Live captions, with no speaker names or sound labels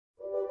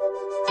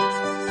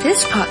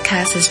This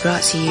podcast is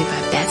brought to you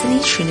by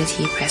Bethany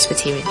Trinity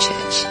Presbyterian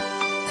Church.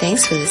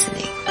 Thanks for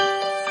listening.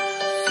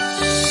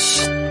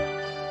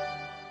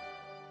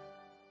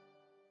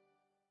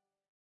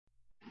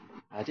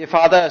 Dear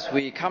Father, as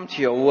we come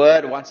to your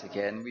word once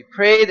again, we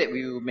pray that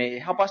you may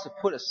help us to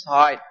put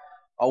aside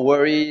our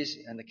worries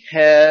and the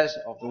cares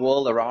of the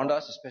world around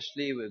us,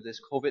 especially with this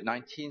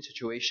COVID-19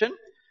 situation,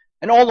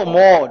 and all the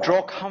more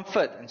draw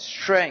comfort and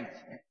strength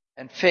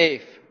and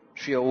faith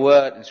through your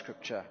word and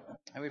scripture.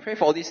 And we pray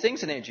for all these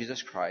things in the name of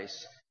Jesus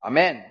Christ.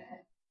 Amen.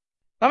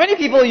 Now, many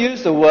people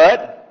use the word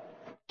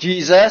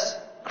Jesus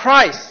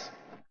Christ.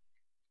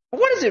 But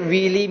what does it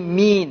really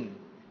mean,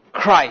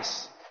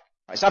 Christ?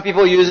 Some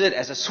people use it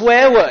as a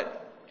swear word.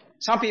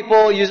 Some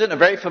people use it in a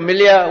very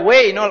familiar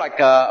way. Like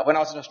when I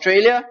was in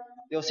Australia,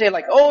 they'll say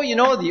like,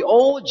 the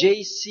old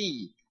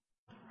JC.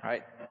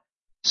 Right?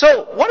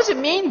 So, what does it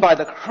mean by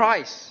the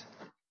Christ?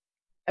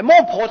 And more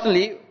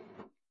importantly,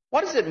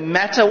 what does it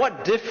matter?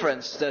 What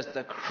difference does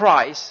the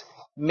Christ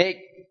make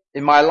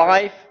in my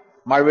life,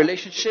 my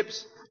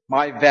relationships,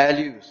 my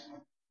values?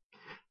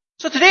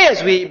 So today,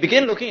 as we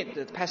begin looking at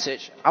the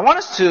passage, I want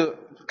us to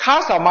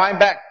cast our mind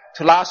back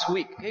to last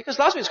week. Okay? Because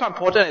last week is quite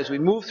important as we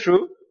move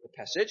through the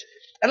passage.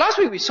 And last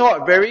week we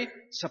saw a very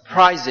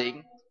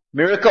surprising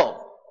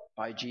miracle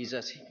by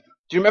Jesus.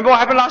 Do you remember what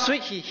happened last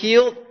week? He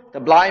healed the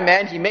blind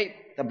man. He made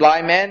the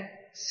blind man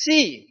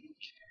see.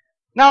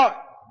 Now,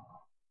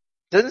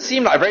 doesn't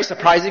seem like a very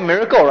surprising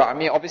miracle, right? I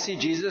mean, obviously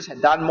Jesus had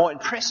done more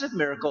impressive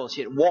miracles.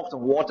 He had walked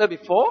on water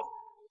before.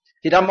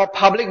 He'd done more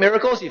public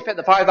miracles. He fed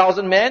the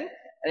 5,000 men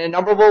and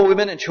innumerable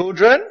women and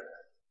children.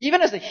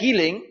 Even as the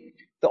healing,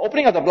 the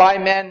opening of the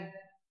blind man,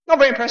 not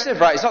very impressive,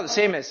 right? It's not the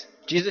same as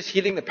Jesus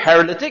healing the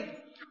paralytic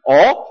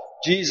or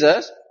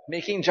Jesus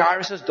making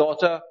Jairus'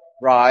 daughter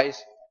rise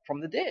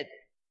from the dead.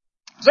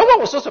 So what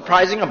was so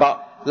surprising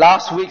about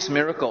last week's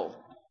miracle?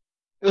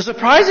 It was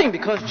surprising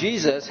because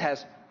Jesus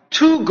has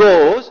two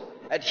goals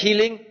at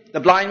healing the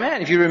blind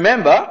man. If you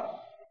remember,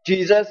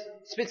 Jesus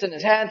spits in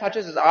his hand,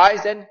 touches his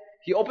eyes, then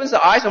he opens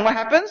the eyes, and what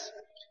happens?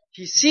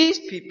 He sees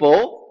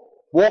people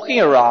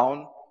walking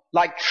around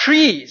like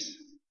trees.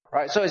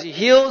 Right? So as he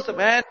heals the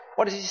man,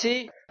 what does he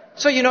see?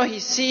 So he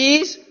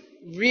sees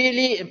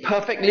really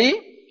imperfectly,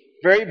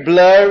 very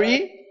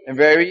blurry, and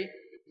very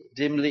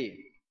dimly.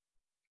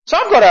 So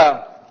I've got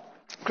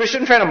a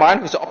Christian friend of mine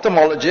who's an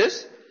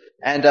ophthalmologist,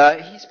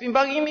 and he's been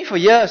bugging me for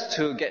years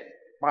to get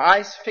my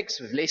eyes fixed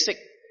with LASIK.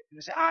 And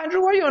I say,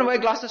 Andrew, why do you want to wear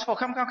glasses for?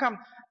 Come.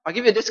 I'll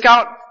give you a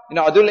discount.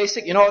 I'll do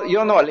LASIK. You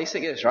don't know what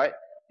LASIK is, right?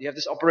 You have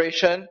this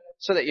operation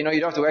so that, you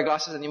don't have to wear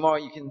glasses anymore.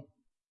 You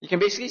can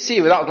basically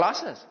see without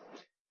glasses.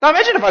 Now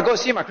imagine if I go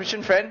see my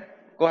Christian friend,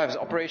 go have his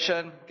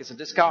operation, gets a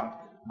discount.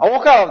 I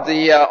walk out of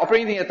the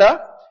operating theater,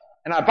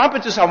 and I bump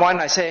into someone,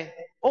 and I say,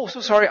 oh,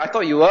 so sorry, I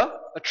thought you were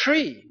a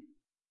tree.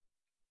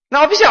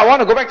 Now obviously I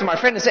want to go back to my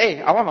friend and say,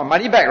 hey, I want my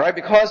money back, right?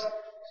 Because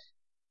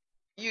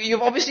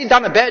you've obviously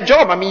done a bad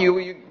job. I mean,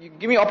 you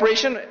give me an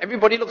operation,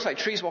 everybody looks like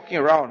trees walking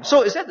around.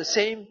 So is that the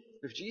same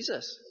with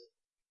Jesus?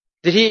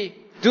 Did he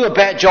do a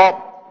bad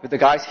job with the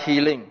guy's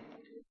healing?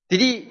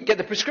 Did he get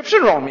the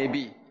prescription wrong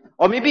maybe?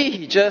 Or maybe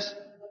he just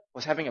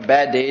was having a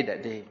bad day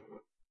that day?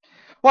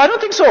 Well, I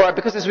don't think so, right?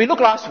 Because as we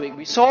looked last week,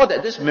 we saw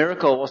that this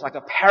miracle was like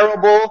a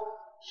parable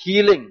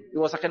healing. It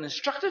was like an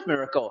instructive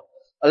miracle,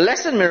 a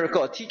lesson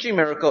miracle, a teaching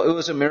miracle. It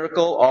was a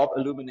miracle of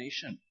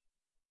illumination.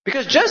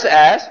 Because just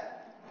as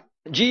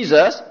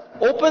Jesus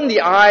opened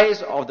the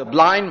eyes of the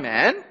blind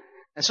man,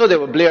 and so they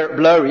were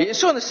blurry,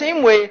 so in the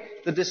same way,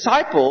 the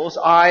disciples'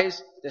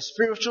 eyes, their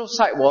spiritual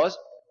sight was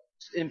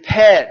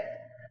impaired.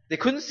 They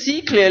couldn't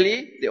see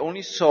clearly, they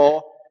only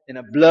saw in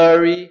a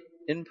blurry,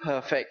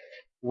 imperfect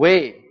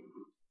way.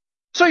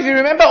 So if you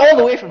remember all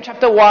the way from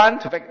chapter 1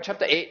 to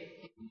chapter 8,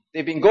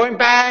 they've been going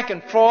back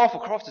and forth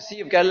across the Sea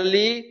of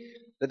Galilee.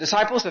 The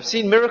disciples have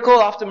seen miracle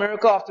after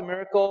miracle after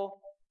miracle.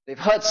 They've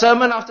heard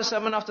sermon after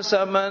sermon after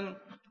sermon.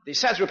 They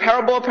sat through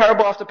parable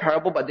after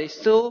parable, but they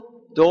still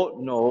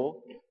don't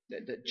know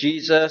that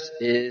Jesus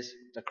is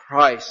the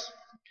Christ.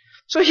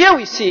 So here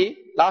we see,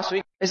 last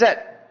week, is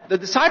that the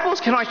disciples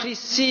cannot actually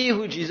see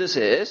who Jesus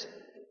is.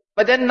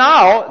 But then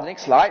now, the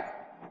next slide,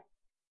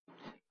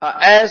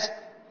 as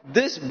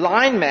this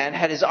blind man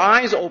had his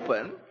eyes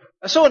open,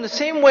 so in the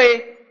same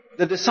way,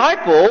 the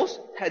disciples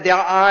had their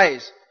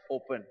eyes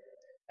open.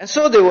 And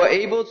so they were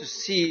able to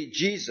see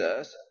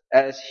Jesus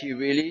as he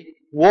really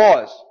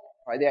was.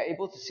 Right? They are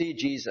able to see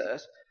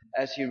Jesus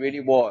as he really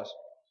was.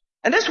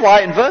 And that's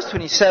why in verse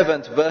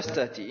 27 to verse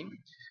 30,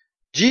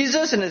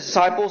 Jesus and his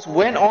disciples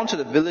went on to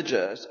the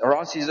villages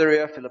around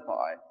Caesarea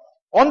Philippi.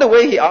 On the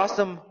way he asked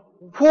them,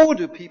 who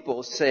do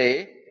people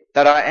say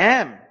that I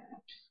am?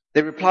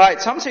 They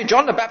replied, some say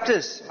John the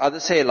Baptist,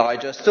 others say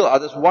Elijah, still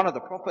others one of the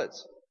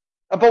prophets.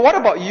 But what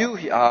about you,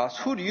 he asked,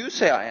 who do you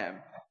say I am?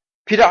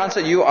 Peter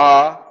answered, you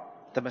are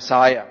the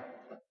Messiah.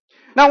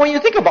 Now when you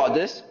think about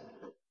this,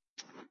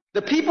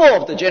 the people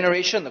of the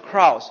generation, the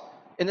crowds,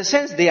 in a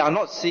sense, they are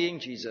not seeing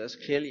Jesus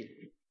clearly.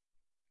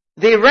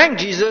 They rank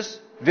Jesus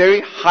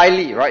very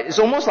highly, right? It's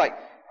almost like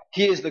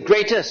he is the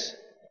greatest,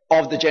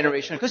 of the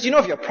generation. Because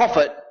if you're a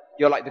prophet,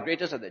 you're like the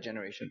greatest of that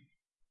generation.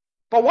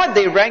 But what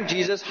they rank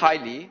Jesus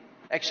highly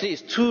actually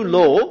is too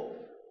low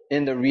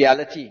in the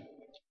reality.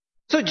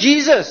 So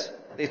Jesus,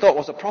 they thought,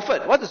 was a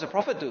prophet. What does a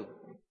prophet do?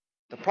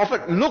 The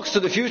prophet looks to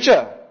the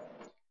future.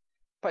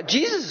 But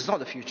Jesus is not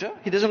the future.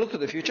 He doesn't look to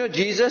the future.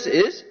 Jesus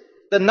is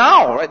the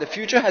now, right? The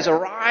future has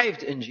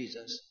arrived in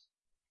Jesus.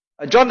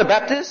 John the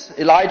Baptist,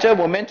 Elijah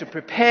were meant to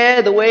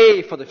prepare the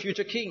way for the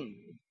future king.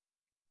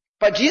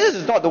 But Jesus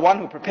is not the one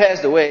who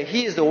prepares the way.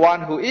 He is the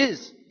one who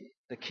is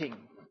the king.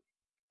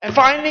 And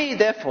finally,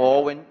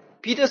 therefore, when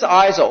Peter's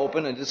eyes are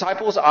open and the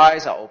disciples'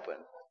 eyes are open,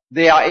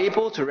 they are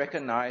able to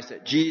recognize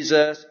that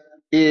Jesus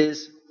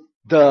is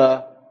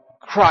the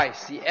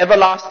Christ, the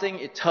everlasting,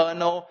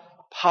 eternal,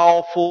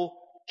 powerful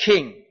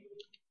King.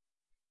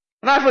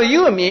 Now for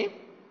you and me,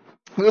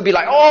 we'll be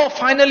like, oh,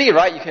 finally,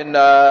 right? You can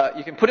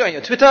put it on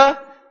your Twitter,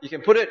 you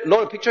can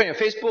load a picture on your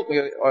Facebook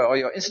or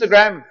your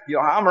Instagram,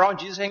 your arm around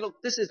Jesus saying,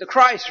 look, this is the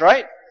Christ,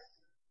 right?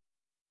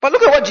 But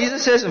look at what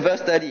Jesus says in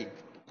verse 30.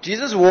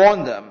 Jesus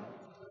warned them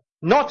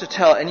not to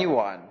tell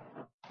anyone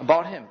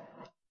about him.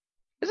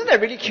 Isn't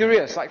that really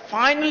curious? Like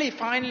finally,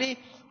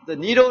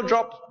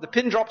 the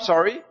pin drops,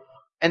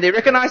 and they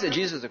recognize that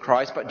Jesus is the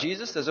Christ, but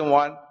Jesus doesn't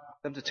want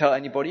them to tell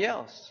anybody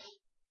else.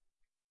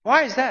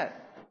 Why is that?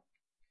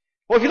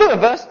 Well, if you look at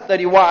verse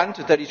 31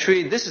 to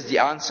 33, this is the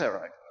answer,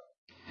 right?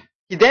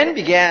 He then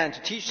began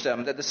to teach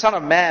them that the Son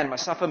of Man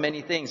must suffer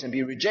many things and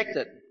be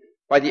rejected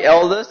by the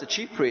elders, the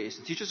chief priests,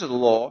 the teachers of the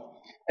law,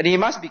 and he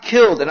must be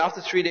killed and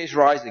after 3 days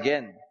rise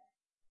again.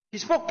 He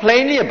spoke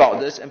plainly about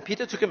this, and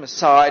Peter took him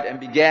aside and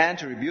began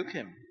to rebuke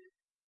him.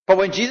 But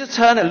when Jesus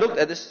turned and looked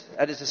at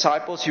his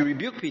disciples, he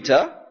rebuked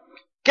Peter.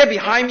 Get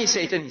behind me,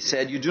 Satan, he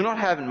said. You do not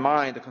have in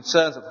mind the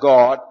concerns of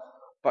God,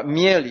 but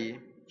merely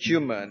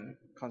human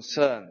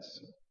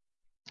concerns.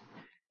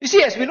 You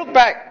see, as we look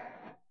back,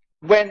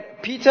 when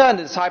Peter and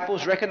the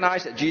disciples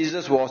recognized that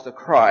Jesus was the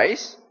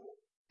Christ,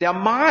 their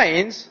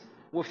minds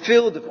were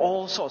filled with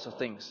all sorts of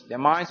things. Their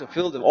minds were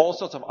filled with all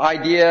sorts of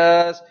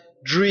ideas,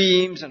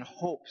 dreams, and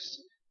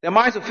hopes. Their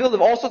minds were filled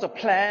with all sorts of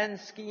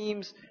plans,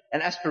 schemes,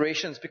 and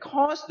aspirations,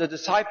 because the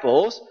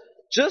disciples,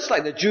 just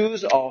like the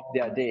Jews of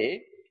their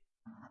day,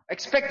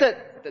 expected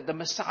that the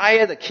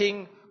Messiah, the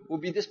King,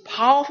 would be this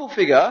powerful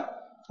figure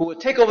who would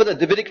take over the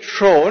Davidic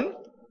throne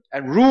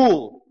and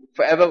rule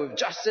forever with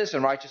justice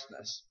and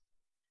righteousness.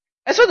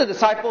 And so the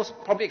disciples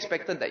probably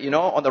expected that,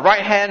 on the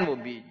right hand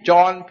would be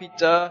John,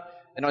 Peter,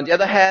 and on the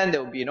other hand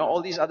there would be,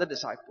 all these other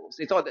disciples.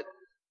 They thought that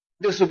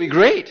this would be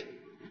great.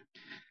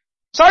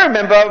 So I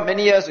remember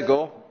many years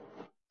ago,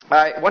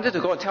 I wanted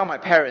to go and tell my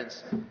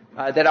parents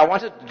that I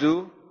wanted to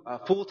do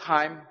a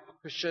full-time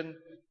Christian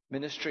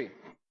ministry.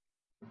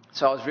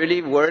 So I was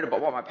really worried about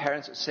what my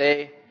parents would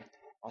say.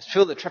 I was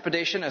filled with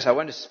trepidation as I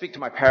went to speak to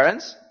my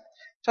parents.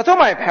 So I told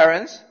my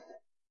parents,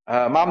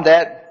 Mom,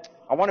 Dad,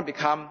 I want to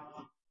become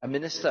a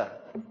minister.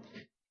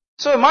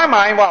 So in my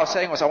mind, what I was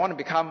saying was I want to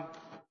become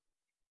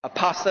a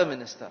pastor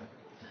minister.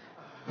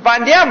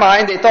 But in their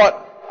mind, they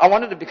thought I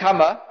wanted to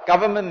become a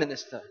government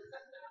minister.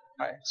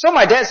 Right. So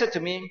my dad said to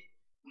me,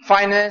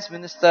 finance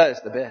minister is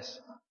the best.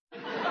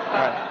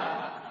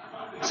 Right.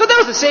 So that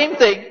was the same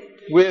thing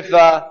with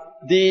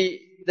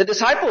the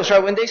disciples,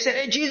 right? When they said,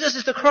 hey, Jesus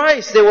is the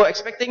Christ, they were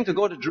expecting to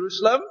go to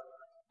Jerusalem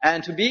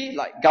and to be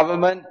like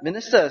government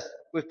ministers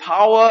with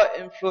power,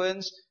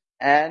 influence,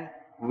 and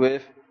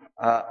with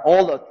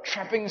all the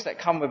trappings that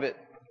come with it.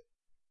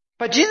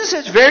 But Jesus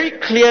says very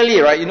clearly,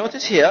 right? You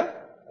notice here,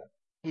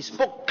 he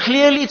spoke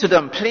clearly to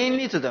them,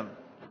 plainly to them,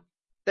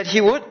 that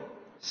he would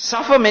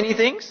suffer many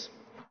things.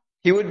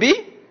 He would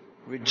be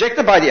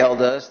rejected by the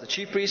elders, the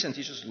chief priests and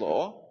teachers of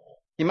law.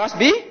 He must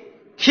be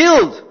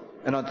killed,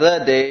 and on the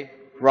third day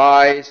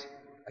rise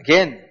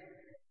again.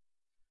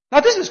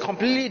 Now this is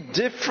completely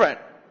different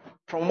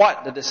from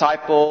what the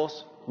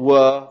disciples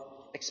were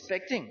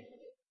expecting.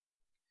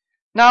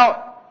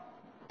 Now,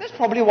 that's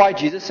probably why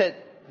Jesus said,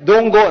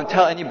 don't go and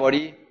tell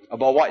anybody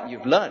about what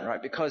you've learned,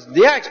 right? Because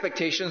their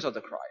expectations of the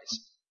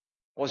Christ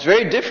was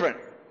very different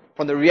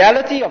from the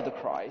reality of the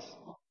Christ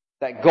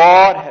that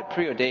God had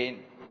preordained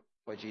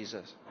for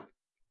Jesus.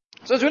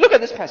 So as we look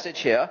at this passage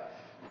here,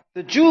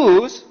 the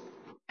Jews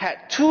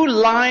had two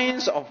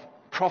lines of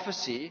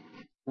prophecy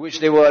which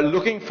they were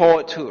looking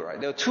forward to, right?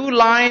 There were two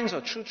lines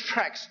or two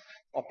tracks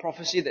of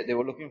prophecy that they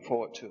were looking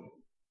forward to.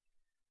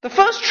 The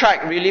first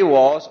track really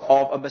was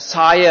of a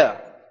Messiah,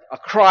 a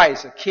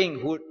Christ, a king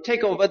who would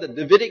take over the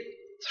Davidic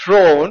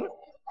throne,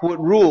 who would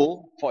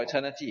rule for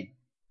eternity.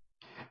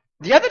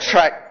 The other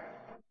track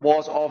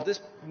was of this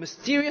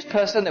mysterious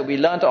person that we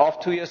learned of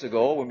 2 years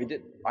ago when we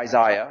did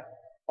Isaiah,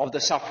 of the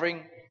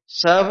suffering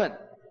servant.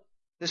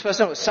 This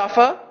person would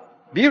suffer,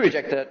 be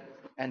rejected,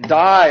 and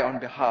die on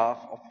behalf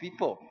of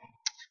people.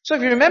 So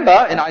if you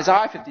remember in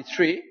Isaiah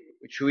 53,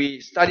 which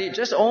we studied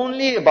just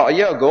only about a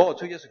year ago or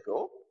 2 years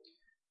ago,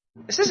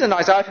 it says in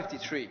Isaiah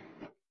 53,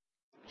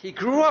 he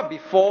grew up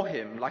before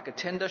him like a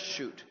tender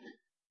shoot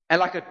and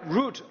like a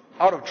root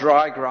out of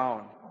dry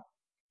ground.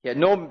 He had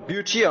no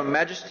beauty or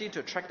majesty to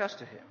attract us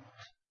to him.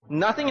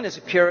 Nothing in his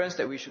appearance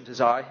that we should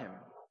desire him.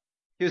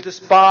 He was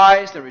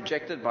despised and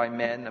rejected by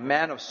men, a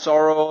man of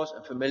sorrows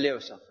and familiar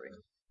with suffering.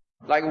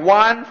 Like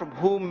one from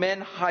whom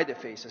men hide their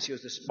faces, he was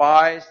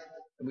despised,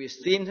 and we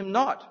esteemed him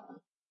not.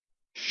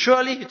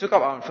 Surely he took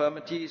up our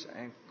infirmities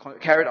and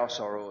carried our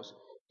sorrows.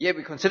 Yet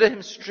we considered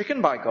him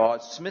stricken by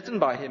God, smitten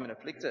by him and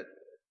afflicted.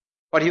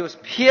 But he was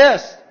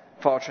pierced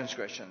for our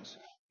transgressions.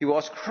 He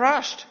was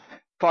crushed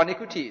for our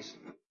iniquities.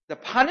 The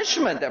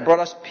punishment that brought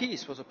us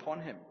peace was upon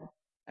him,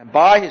 and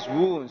by his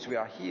wounds we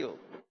are healed.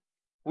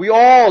 We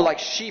all, like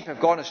sheep, have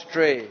gone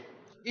astray.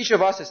 Each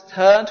of us has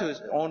turned to his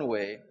own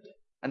way,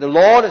 and the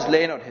Lord has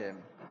laid on him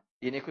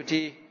the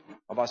iniquity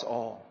of us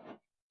all.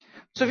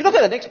 So if you look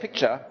at the next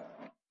picture,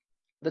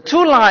 the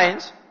two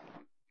lines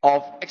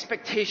of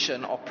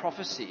expectation or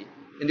prophecy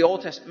in the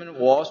Old Testament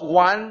was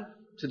one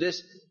to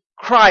this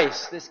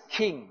Christ, this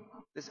King,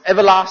 this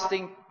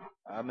everlasting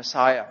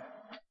Messiah.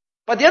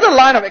 But the other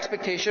line of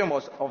expectation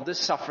was of this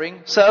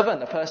suffering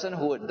servant, a person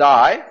who would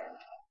die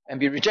and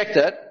be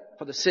rejected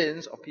for the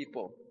sins of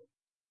people.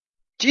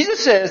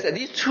 Jesus says that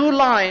these two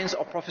lines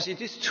of prophecy,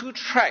 these two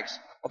tracks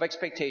of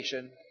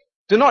expectation,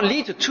 do not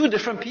lead to two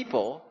different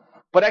people,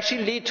 but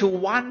actually lead to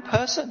one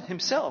person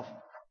himself.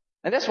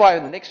 And that's why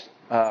in the next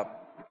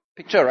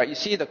picture, right, you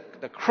see the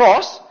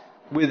cross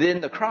within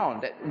the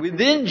crown. That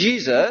within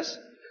Jesus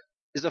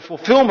is the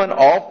fulfillment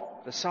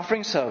of the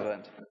suffering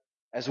servant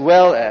as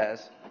well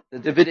as the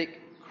Davidic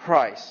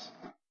Christ.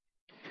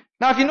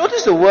 Now, if you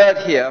notice the word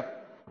here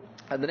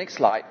at the next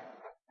slide,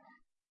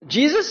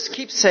 Jesus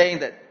keeps saying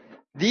that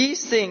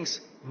these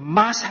things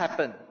must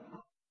happen.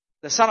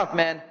 The Son of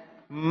Man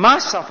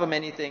must suffer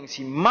many things.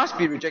 He must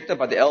be rejected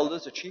by the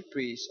elders, the chief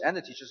priests, and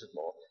the teachers of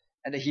law,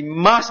 and that he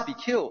must be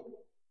killed.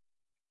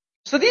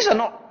 So these are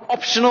not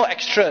optional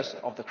extras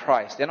of the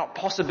Christ. They're not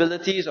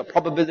possibilities or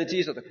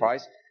probabilities of the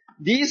Christ.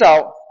 These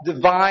are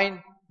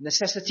divine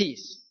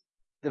necessities,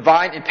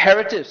 divine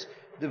imperatives,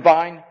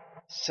 divine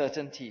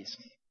certainties.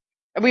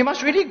 And we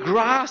must really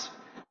grasp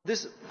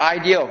this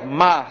idea of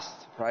must,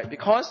 right?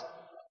 Because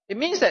it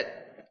means that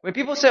when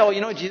people say,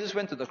 Jesus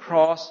went to the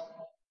cross,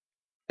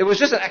 it was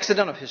just an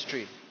accident of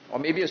history. Or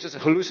maybe it was just a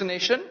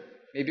hallucination.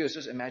 Maybe it was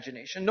just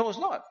imagination. No, it's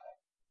not.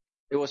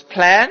 It was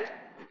planned.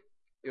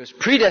 It was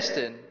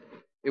predestined.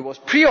 It was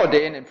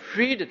preordained and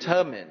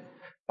predetermined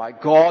by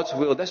God's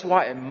will. That's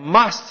why it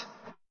must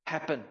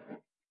happen.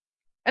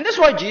 And that's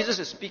why Jesus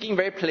is speaking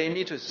very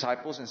plainly to his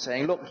disciples and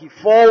saying, look, he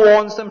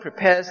forewarns them,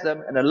 prepares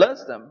them, and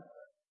alerts them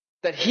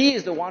that he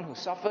is the one who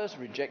suffers,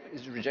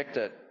 is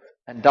rejected,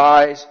 and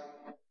dies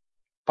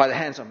by the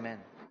hands of men.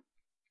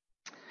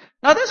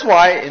 Now that's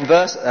why in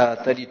verse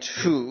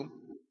 32,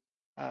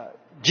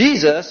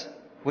 Jesus,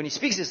 when he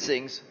speaks these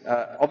things,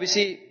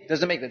 obviously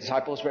doesn't make the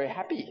disciples very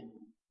happy.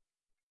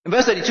 In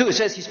verse 32 it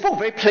says he spoke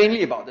very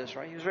plainly about this,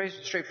 right? He was very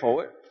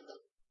straightforward.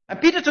 And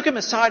Peter took him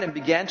aside and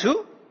began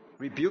to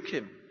rebuke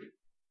him.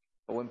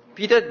 But when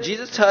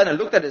Jesus turned and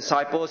looked at the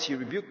disciples, he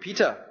rebuked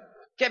Peter.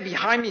 Get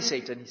behind me,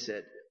 Satan, he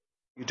said.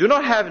 You do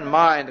not have in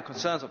mind the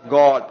concerns of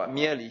God, but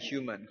merely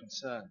human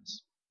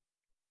concerns.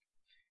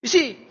 You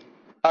see,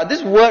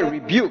 this word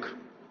rebuke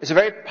is a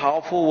very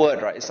powerful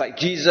word, right? It's like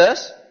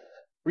Jesus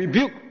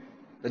rebuke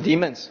the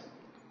demons.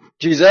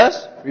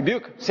 Jesus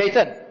rebuke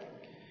Satan.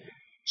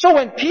 So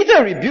when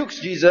Peter rebukes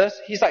Jesus,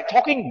 he's like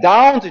talking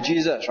down to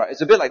Jesus, right?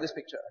 It's a bit like this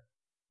picture.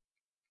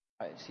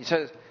 Right? He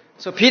says,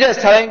 so Peter is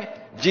telling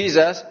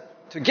Jesus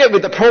to get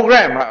with the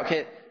program, right?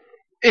 Okay,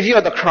 if you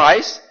are the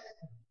Christ,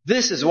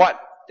 this is what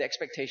the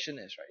expectation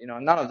is,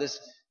 right? None of this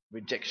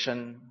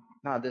rejection,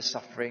 none of this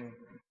suffering,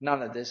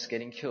 none of this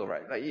getting killed,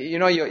 right? Like,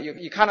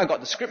 you kind of got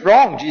the script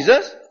wrong,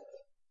 Jesus.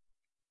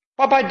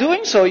 But by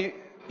doing so, you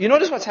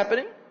notice what's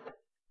happening?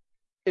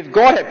 If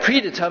God had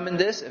predetermined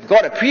this, if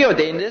God had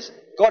preordained this,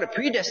 God had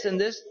predestined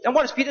this, then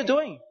what is Peter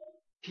doing?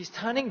 He's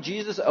turning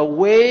Jesus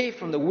away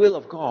from the will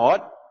of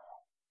God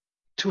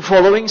to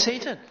following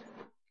Satan.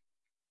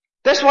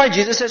 That's why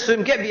Jesus says to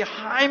him, get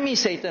behind me,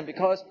 Satan,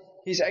 because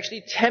he's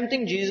actually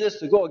tempting Jesus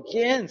to go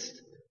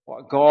against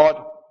what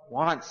God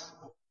wants.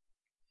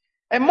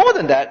 And more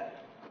than that,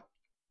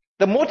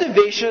 the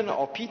motivation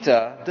of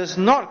Peter does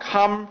not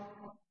come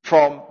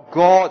from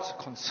God's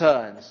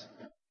concerns,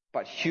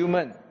 but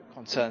human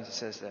concerns, it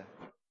says there.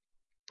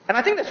 And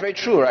I think that's very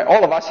true, right?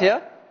 All of us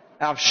here,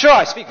 and I'm sure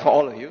I speak for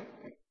all of you.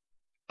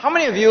 How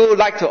many of you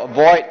like to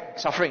avoid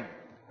suffering?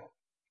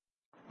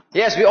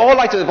 Yes, we all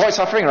like to avoid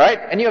suffering, right?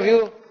 Any of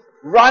you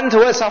run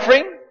towards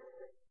suffering?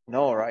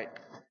 No, right?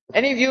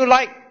 Any of you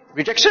like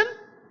rejection?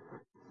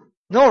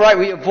 No, right?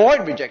 We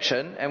avoid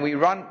rejection and we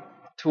run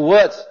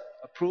towards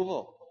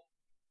approval.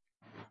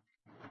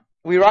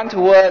 We run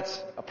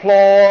towards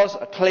applause,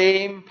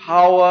 acclaim,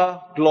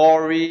 power,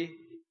 glory,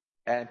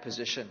 and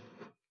position.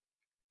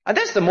 And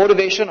that's the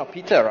motivation of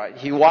Peter, right?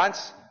 He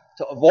wants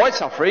to avoid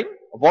suffering,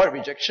 avoid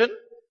rejection,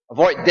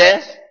 avoid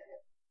death,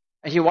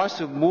 and he wants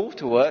to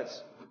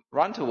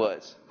run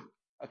towards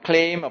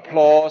acclaim,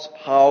 applause,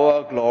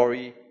 power,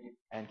 glory,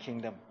 and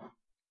kingdom.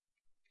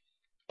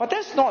 But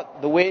that's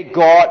not the way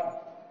God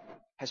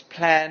has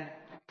planned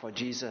for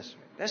Jesus.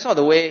 That's not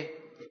the way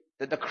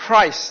that the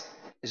Christ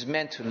is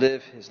meant to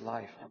live his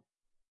life.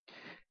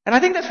 And I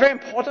think that's very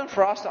important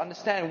for us to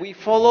understand. We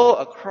follow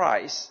a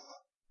Christ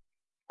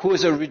who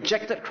is a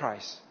rejected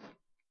Christ.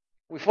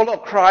 We follow a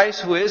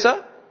Christ who is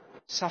a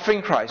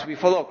suffering Christ. We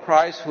follow a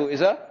Christ who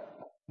is a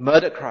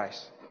murdered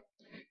Christ.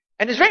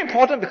 And it's very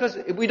important because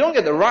if we don't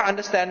get the right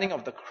understanding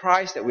of the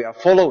Christ that we are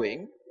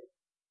following,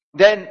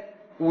 then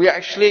we are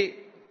actually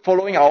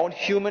following our own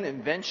human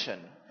invention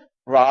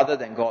rather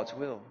than God's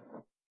will.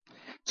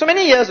 So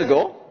many years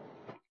ago,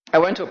 I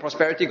went to a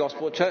Prosperity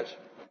Gospel Church.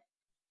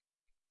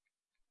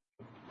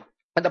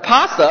 And the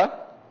pastor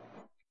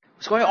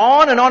was going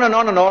on and on and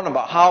on and on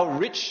about how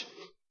rich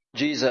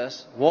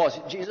Jesus was.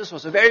 Jesus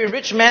was a very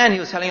rich man, he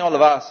was telling all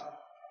of us.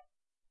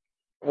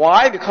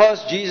 Why?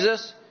 Because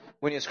Jesus,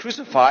 when he was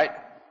crucified,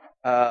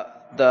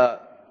 the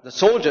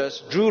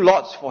soldiers drew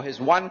lots for his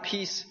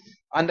one-piece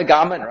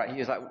undergarment, right? He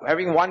was like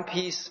wearing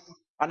one-piece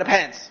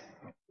underpants.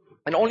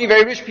 And only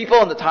very rich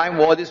people in the time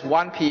wore this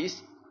one-piece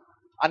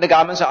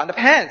undergarments or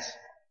underpants.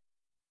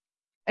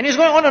 And he was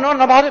going on and on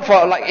about it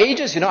for like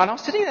ages, and I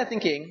was sitting there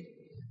thinking,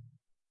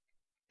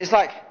 it's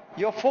like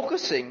you're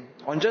focusing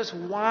on just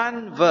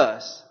one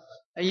verse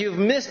and you've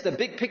missed the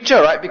big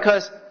picture, right?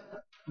 Because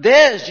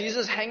there's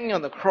Jesus hanging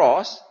on the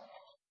cross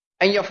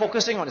and you're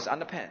focusing on his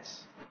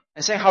underpants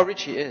and saying how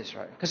rich he is,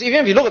 right? Because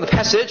even if you look at the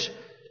passage,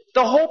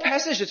 the whole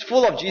passage is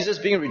full of Jesus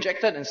being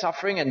rejected and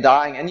suffering and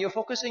dying, and you're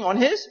focusing on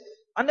his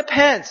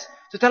underpants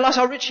to tell us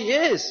how rich he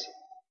is.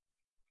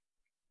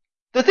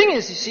 The thing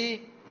is, you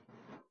see,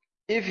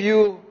 if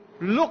you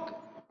look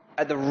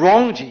at the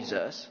wrong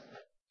Jesus,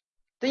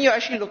 then you're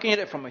actually looking at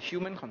it from a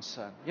human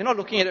concern. You're not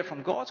looking at it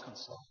from God's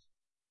concern.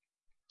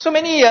 So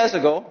many years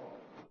ago,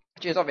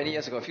 actually it's not many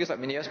years ago, it feels like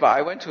many years, but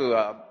I went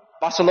to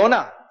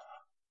Barcelona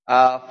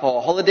for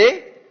a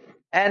holiday,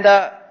 and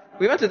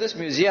we went to this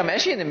museum.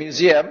 Actually in the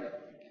museum,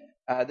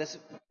 there's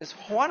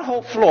one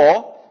whole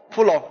floor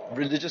full of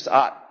religious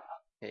art.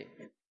 Okay.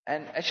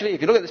 And actually,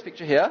 if you look at this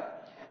picture here,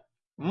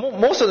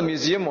 most of the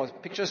museum was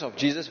pictures of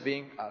Jesus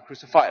being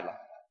crucified.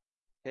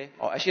 Okay?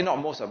 Or actually not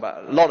most of,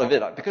 but a lot of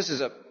it, because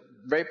it's a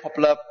very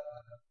popular,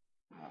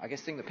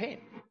 thing to paint.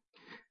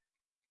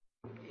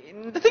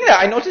 The thing that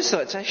I noticed,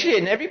 it's actually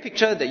in every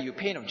picture that you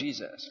paint of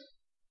Jesus,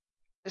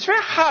 it's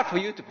very hard for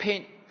you to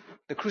paint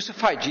the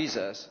crucified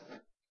Jesus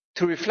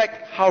to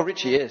reflect how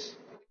rich he is.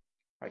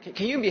 Right?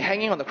 Can you be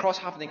hanging on the cross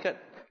half naked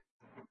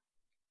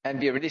and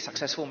be a really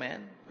successful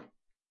man?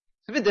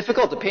 It's a bit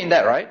difficult to paint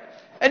that, right?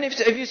 And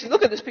if you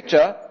look at this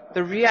picture,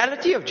 the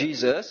reality of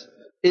Jesus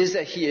is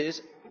that he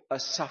is a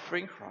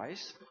suffering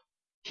Christ,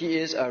 he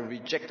is a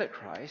rejected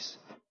Christ,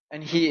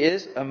 and he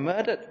is a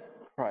murdered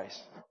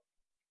Christ.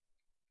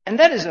 And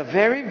that is a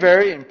very,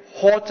 very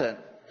important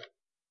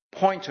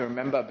point to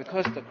remember,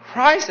 because the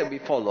Christ that we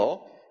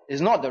follow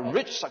is not the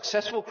rich,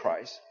 successful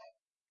Christ,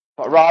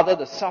 but rather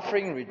the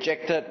suffering,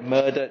 rejected,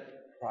 murdered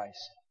Christ.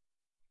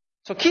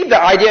 So keep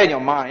the idea in your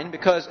mind,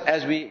 because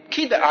as we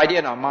keep the idea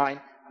in our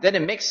mind, then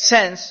it makes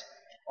sense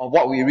of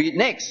what we read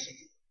next.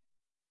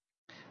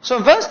 So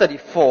in verse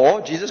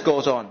 34, Jesus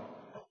goes on.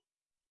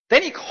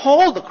 Then he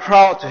called the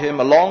crowd to him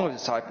along with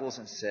his disciples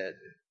and said,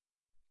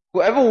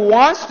 "Whoever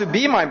wants to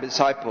be my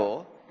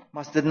disciple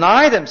must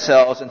deny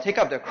themselves and take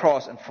up their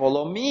cross and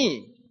follow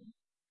me."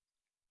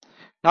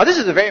 Now this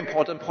is a very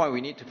important point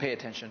we need to pay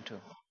attention to.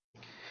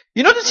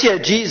 You notice here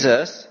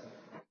Jesus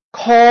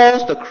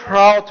calls the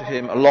crowd to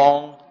him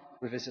along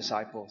with his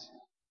disciples.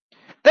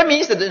 That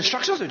means that the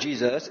instructions of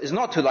Jesus is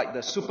not to like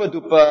the super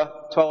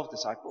duper 12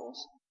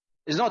 disciples.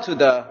 It's not to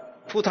the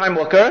full-time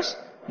workers.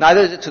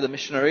 Neither is it to the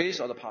missionaries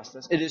or the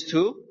pastors. It is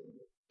to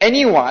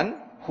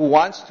anyone who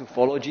wants to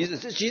follow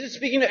Jesus. This is Jesus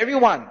speaking to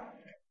everyone.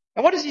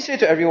 And what does he say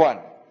to everyone?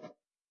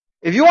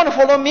 If you want to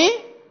follow me,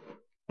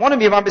 want to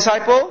be my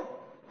disciple,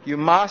 you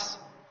must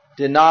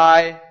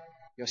deny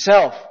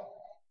yourself.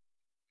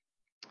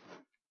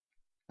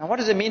 Now what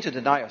does it mean to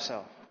deny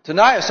yourself? To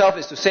deny yourself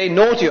is to say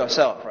no to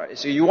yourself, right?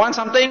 So you want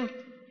something,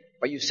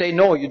 but you say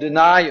no, you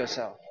deny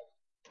yourself.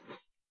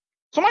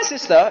 So my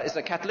sister is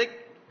a Catholic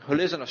who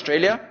lives in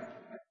Australia,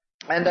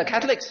 and the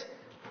Catholics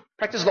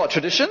practice a lot of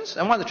traditions,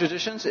 and one of the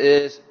traditions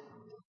is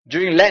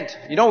during Lent.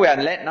 You know we are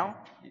in Lent now?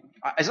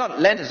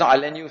 Lent is not I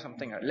lend you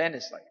something. Right? Lent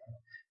is like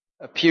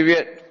a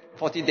period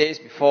 40 days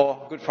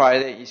before Good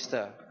Friday,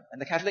 Easter.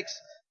 And the Catholics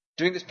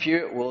during this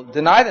period will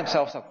deny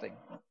themselves something.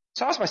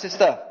 So I asked my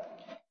sister,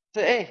 I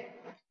said,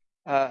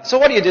 "Hey, so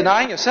what are you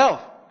denying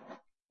yourself?"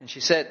 And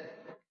she said,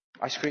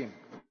 "Ice cream."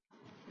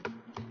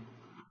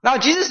 Now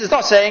Jesus is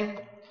not saying,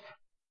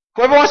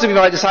 whoever wants to be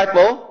my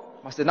disciple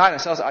must deny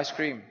themselves ice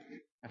cream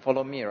and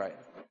follow me, right?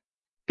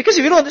 Because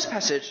if you know this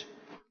passage,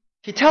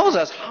 he tells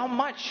us how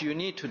much you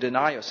need to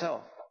deny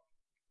yourself.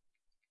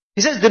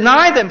 He says,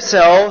 deny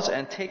themselves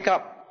and take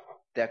up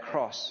their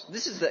cross.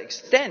 This is the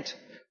extent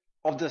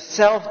of the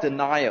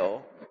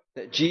self-denial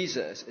that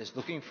Jesus is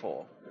looking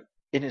for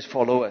in his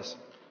followers.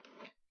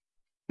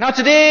 Now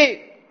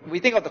today, we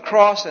think of the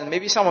cross, and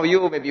maybe some of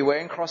you may be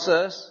wearing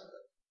crosses.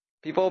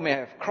 People may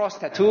have cross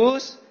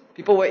tattoos.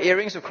 People wear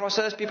earrings with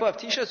crosses. People have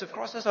t-shirts with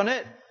crosses on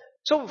it.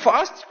 So for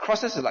us,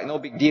 crosses is like no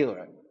big deal,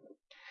 right?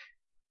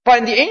 But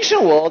in the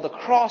ancient world, the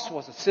cross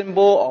was a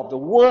symbol of the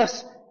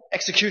worst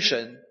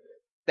execution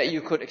that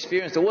you could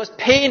experience, the worst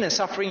pain and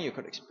suffering you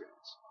could experience.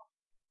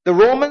 The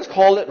Romans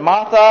call it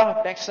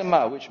Martha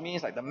Maxima, which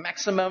means like the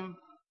maximum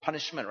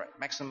punishment, right?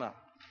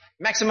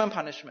 Maximum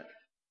punishment.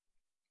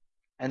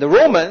 And the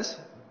Romans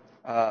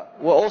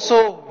were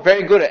also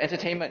very good at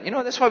entertainment. You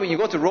know, that's why when you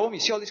go to Rome, you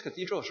see all these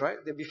cathedrals, right?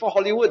 Before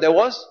Hollywood, there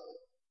was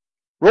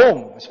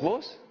Rome, I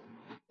suppose.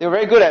 They were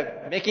very good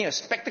at making a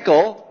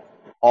spectacle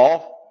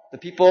of the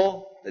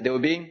people that they were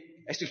being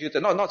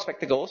executed. Not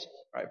spectacles,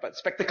 right? But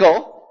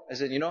spectacle,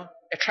 as in,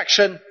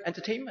 attraction,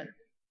 entertainment.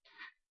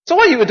 So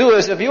what you would do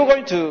is, if you were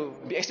going to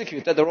be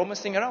executed, the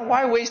Romans think,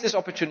 why waste this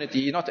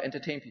opportunity not to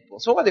entertain people?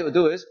 So what they would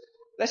do is,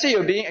 let's say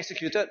you're being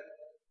executed,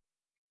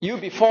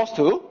 you'd be forced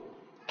to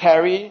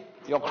carry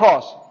your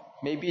cross.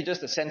 Maybe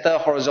just the center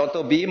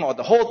horizontal beam or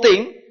the whole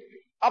thing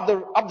up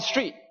the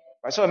street.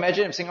 Right? So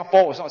imagine if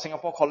Singapore was not a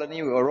Singapore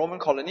colony, we were a Roman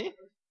colony,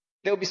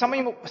 there would be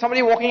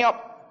somebody walking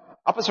up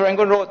Upper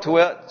Serangoon Road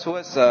towards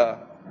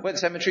where the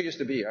cemetery used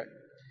to be, right?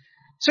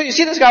 So you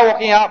see this guy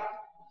walking up,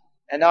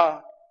 and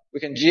now we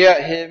can jeer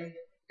at him,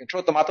 we can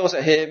throw tomatoes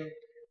at him,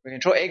 we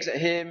can throw eggs at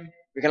him,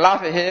 we can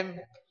laugh at him.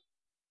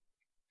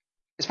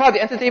 It's part of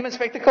the entertainment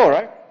spectacle,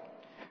 right?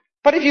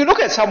 But if you look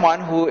at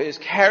someone who is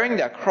carrying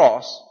their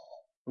cross,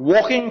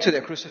 walking to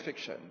their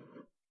crucifixion,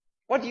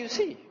 what do you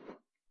see?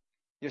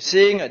 You're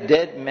seeing a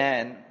dead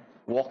man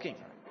walking.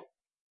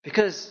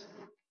 Because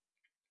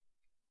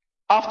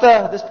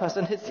after this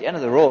person hits the end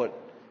of the road,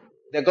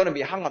 they're going to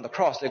be hung on the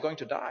cross, they're going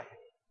to die.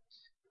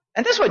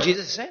 And that's what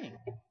Jesus is saying.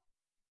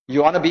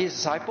 You want to be his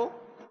disciple?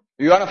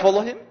 You want to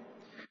follow him?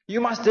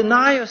 You must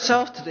deny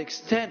yourself to the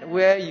extent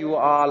where you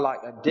are like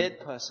a dead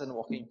person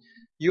walking.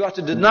 You have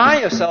to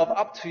deny yourself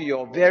up to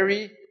your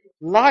very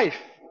life.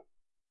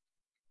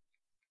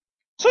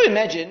 So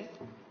imagine,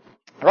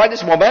 right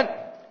this moment,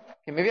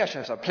 okay, maybe I should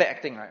have some play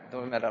acting, right?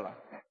 Don't matter.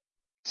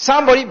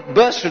 Somebody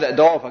bursts through that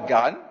door of a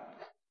gun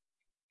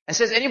and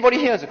says, anybody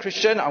here is a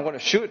Christian, I'm going to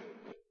shoot.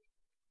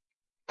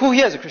 Who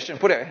here is a Christian?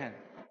 Put out your hand.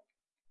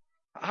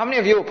 How many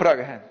of you will put out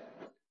your hand?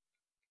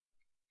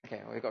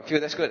 Okay, we got a few.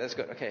 That's good.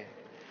 Okay.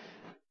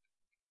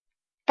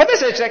 But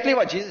that's exactly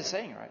what Jesus is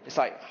saying, right? It's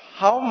like,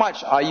 how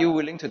much are you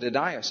willing to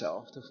deny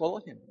yourself to follow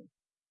him?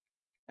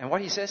 And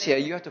what he says here,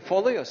 you have to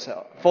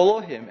follow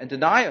him and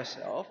deny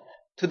yourself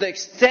to the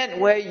extent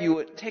where you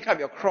would take up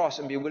your cross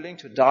and be willing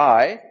to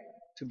die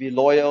to be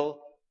loyal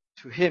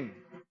to him.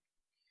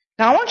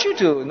 Now I want you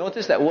to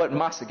notice that word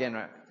must again,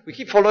 right? We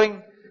keep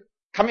coming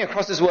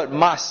across this word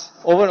must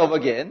over and over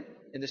again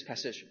in this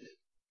passage.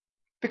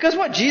 Because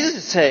what Jesus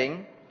is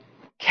saying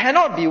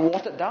cannot be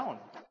watered down.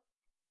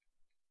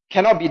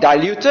 Cannot be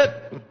diluted.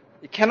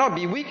 It cannot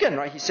be weakened,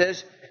 right? He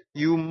says,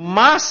 you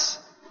must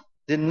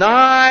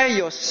deny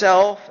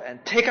yourself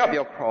and take up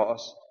your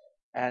cross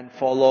and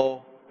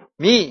follow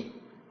me.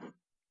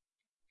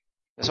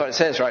 That's what it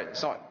says, right?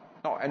 It's not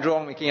Andrew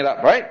Wong making it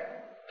up, right?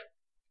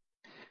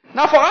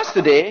 Now for us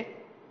today,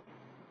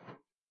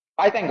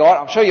 I thank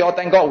God, I'm sure you all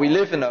thank God, we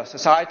live in a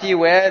society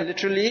where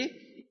literally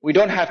we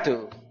don't have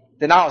to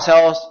deny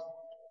ourselves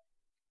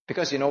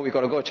because, we've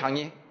got to go to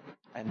Changi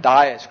and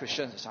die as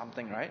Christians or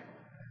something, right?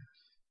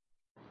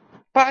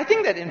 But I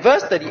think that in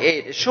verse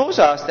 38, it shows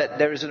us that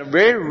there is a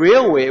very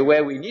real way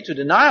where we need to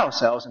deny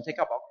ourselves and take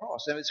up our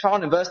cross. And it's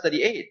found in verse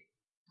 38.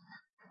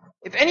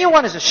 If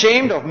anyone is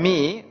ashamed of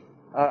me,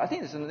 I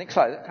think it's in the next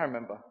slide, I can't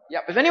remember. Yeah,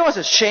 if anyone is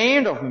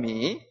ashamed of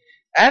me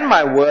and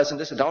my words in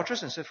this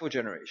adulterous and sinful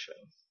generation,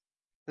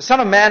 the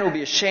Son of Man will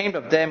be ashamed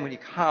of them when he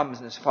comes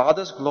in his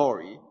Father's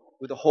glory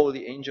with the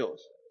holy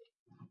angels.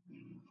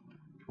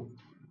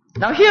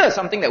 Now here is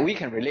something that we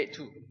can relate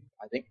to,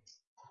 I think.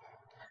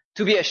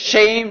 To be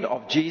ashamed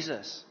of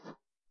Jesus.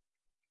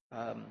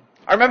 I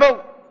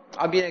remember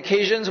I've been on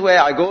occasions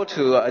where I go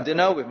to a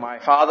dinner with my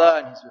father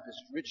and he's with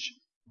his rich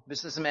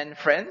businessmen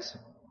friends.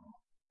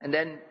 And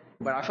then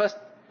when I first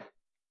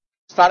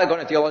started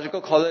going to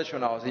theological college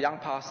when I was a young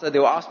pastor, they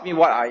would ask me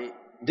what I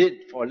did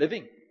for a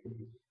living.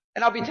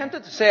 And I'll be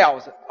tempted to say I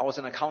was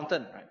an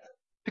accountant, right?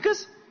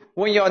 Because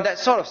when you're in that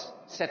sort of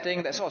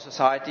setting, that sort of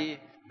society,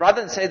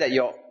 rather than say that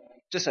you're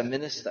just a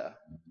minister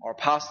or a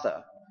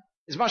pastor,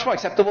 it's much more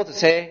acceptable to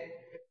say,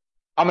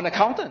 I'm an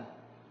accountant.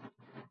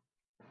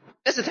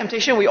 That's the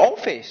temptation we all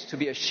face, to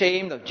be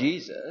ashamed of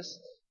Jesus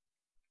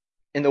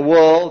in the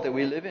world that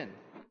we live in.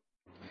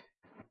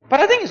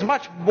 But I think it's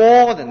much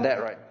more than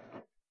that, right?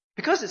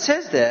 Because it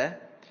says there,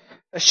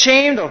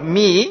 ashamed of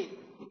me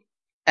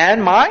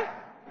and my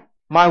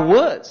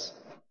words.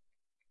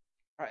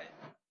 Right?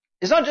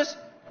 It's not just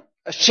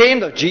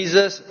ashamed of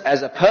Jesus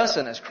as a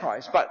person, as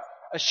Christ, but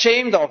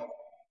ashamed of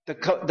the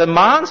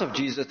demands of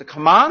Jesus, the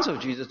commands of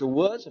Jesus, the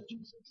words of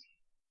Jesus.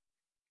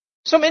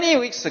 So many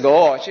weeks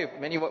ago, or actually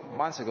many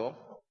months ago,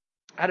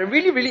 I had a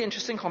really, really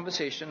interesting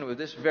conversation with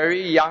this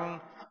very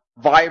young,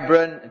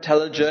 vibrant,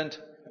 intelligent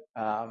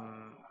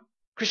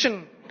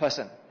Christian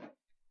person.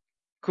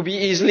 Could be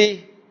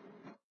easily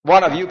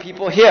one of you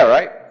people here,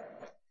 right?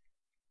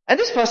 And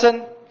this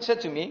person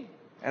said to me,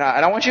 and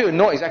I want you to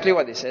know exactly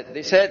what they said.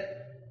 They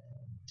said,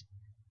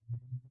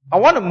 I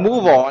want to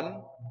move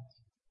on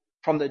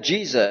from the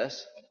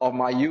Jesus of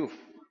my youth.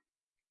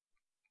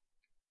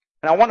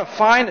 And I want to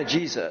find a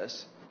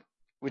Jesus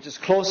which is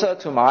closer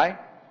to my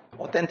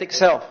authentic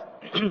self.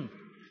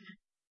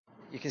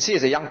 You can see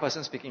it's a young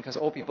person speaking because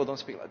old people don't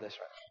speak like this,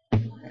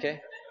 right? Okay?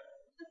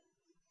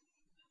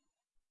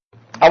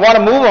 I want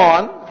to move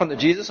on from the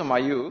Jesus of my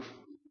youth,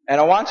 and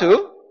I want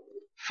to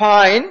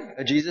find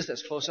a Jesus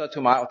that's closer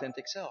to my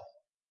authentic self.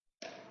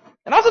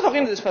 And after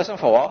talking to this person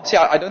for a while, see,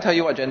 I don't tell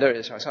you what gender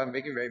is, right? So I'm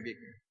making it very big.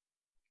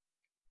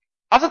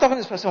 After talking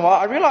to this person for a while,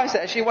 I realized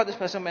that actually what this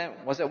person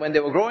meant was that when they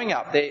were growing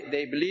up,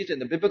 they believed in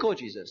the biblical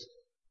Jesus.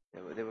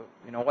 They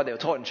were, what they were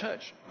taught in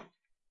church.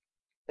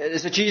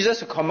 It's a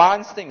Jesus who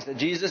commands things, the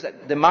Jesus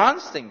that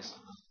demands things,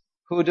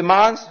 who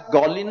demands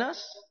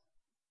godliness,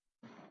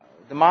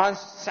 demands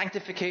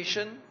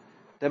sanctification,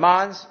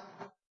 demands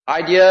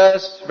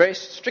ideas, very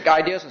strict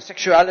ideas on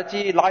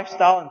sexuality,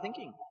 lifestyle, and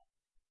thinking.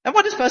 And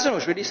what this person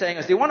was really saying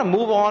is they want to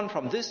move on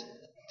from this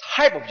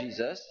type of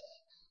Jesus,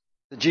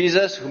 the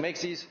Jesus who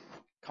makes these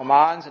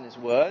commands in his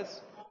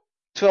words,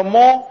 to a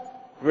more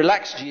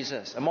relaxed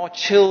Jesus, a more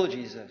chill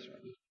Jesus.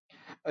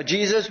 A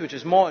Jesus which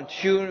is more in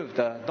tune with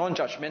the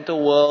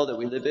non-judgmental world that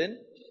we live in,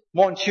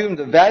 more in tune with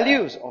the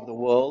values of the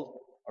world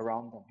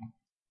around them.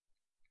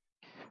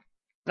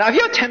 Now, if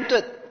you're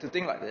tempted to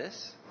think like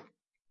this,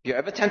 if you're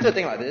ever tempted to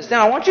think like this, then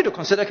I want you to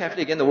consider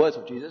carefully again the words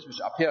of Jesus,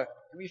 which are up here.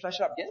 Can we flash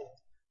it up again?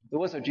 The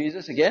words of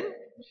Jesus again.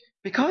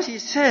 Because he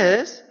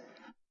says,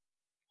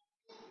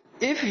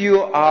 if you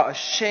are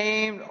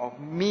ashamed of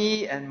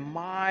me and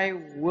my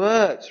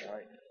words,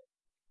 right,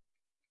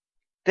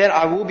 then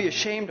I will be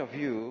ashamed of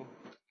you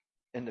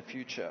in the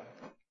future.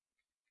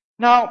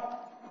 Now,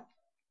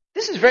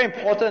 this is very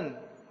important,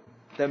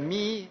 the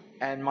me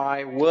and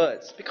my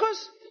words,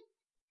 because,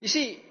 you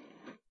see,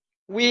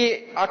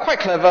 we are quite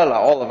clever,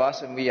 all of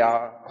us, and we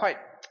are quite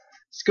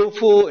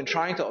skillful in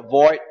trying to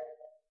avoid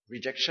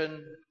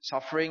rejection,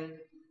 suffering,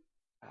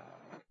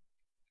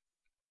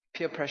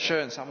 peer pressure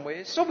in some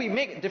ways. So we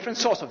make different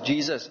sorts of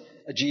Jesus,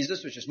 a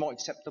Jesus which is more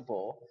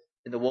acceptable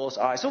in the world's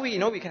eyes. So we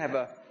can have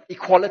a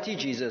equality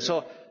Jesus.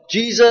 So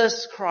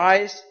Jesus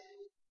Christ,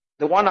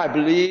 the one I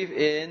believe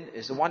in,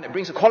 is the one that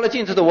brings equality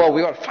into the world.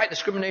 We've got to fight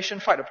discrimination,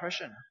 fight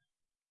oppression.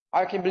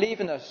 I can believe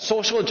in a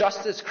social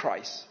justice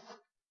Christ.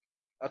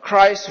 A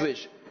Christ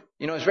which,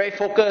 is very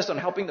focused on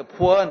helping the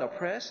poor and the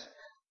oppressed.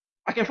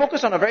 I can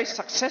focus on a very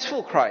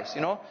successful Christ,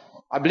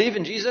 I believe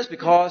in Jesus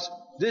because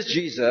this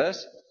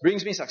Jesus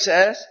brings me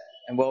success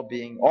and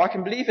well-being. Or I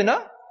can believe in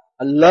a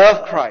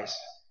love Christ.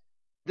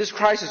 This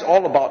Christ is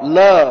all about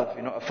love,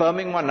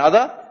 affirming one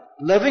another,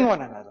 loving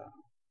one another.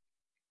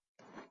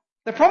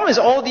 The problem is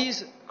all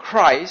these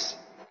Christs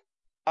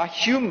are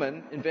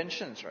human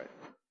inventions, right?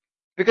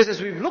 Because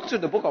as we've looked through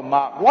the book of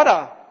Mark, what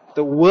are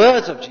the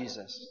words of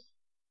Jesus?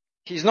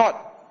 He's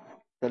not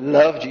the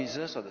love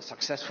Jesus or the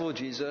successful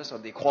Jesus or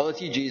the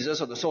equality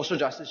Jesus or the social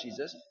justice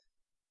Jesus.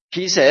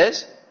 He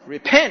says,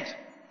 repent,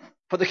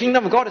 for the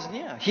kingdom of God is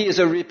near. He is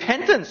a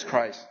repentance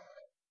Christ.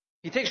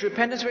 He takes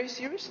repentance very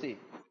seriously.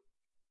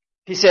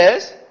 He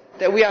says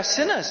that we are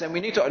sinners and we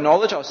need to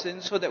acknowledge our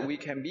sins so that we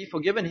can be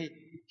forgiven.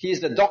 He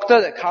is the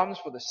doctor that comes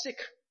for the sick,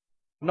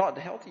 not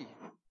the healthy.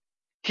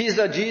 He is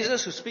the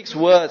Jesus who speaks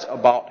words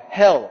about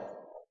hell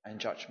and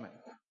judgment.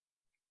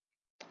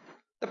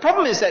 The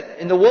problem is that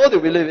in the world that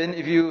we live in,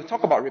 if you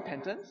talk about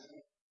repentance,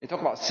 you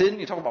talk about sin,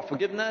 you talk about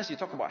forgiveness, you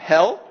talk about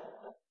hell,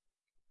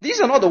 these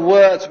are not the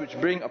words which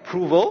bring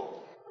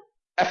approval,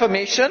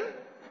 affirmation,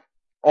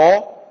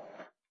 or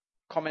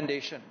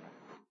commendation.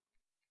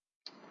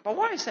 But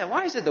why is that?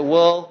 Why is it the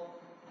world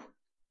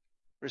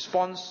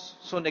responds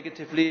so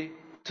negatively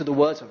to the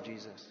words of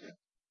Jesus?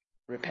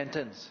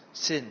 Repentance,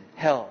 sin,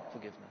 hell,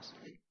 forgiveness.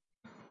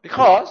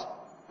 Because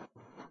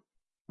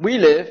we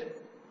live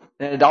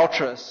in an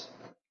adulterous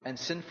and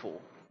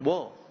sinful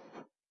world.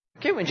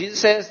 Okay, when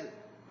Jesus says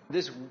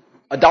this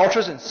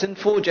adulterous and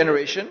sinful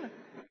generation,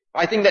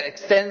 I think that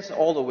extends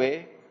all the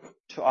way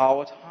to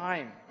our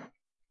time.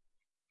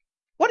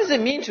 What does it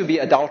mean to be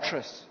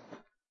adulterous?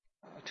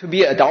 To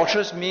be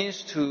adulterous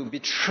means to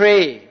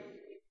betray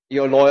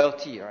your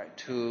loyalty, right?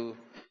 To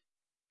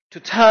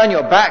turn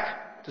your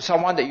back to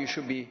someone that you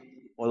should be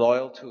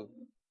loyal to.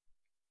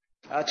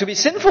 To be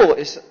sinful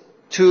is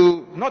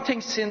to not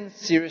take sin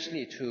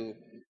seriously, to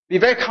be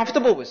very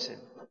comfortable with sin.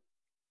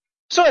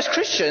 So as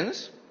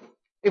Christians,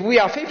 if we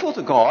are faithful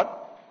to God,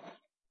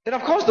 then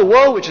of course the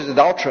world which is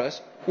adulterous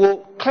will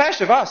clash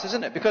with us,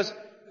 isn't it? Because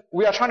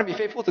we are trying to be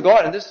faithful to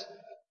God and this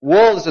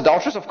world is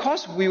adulterous. Of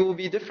course we will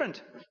be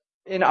different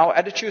in our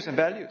attitudes and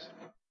values.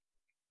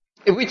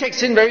 If we take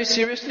sin very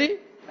seriously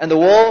and the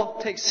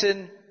world takes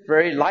sin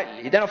very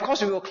lightly, then of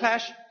course we will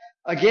clash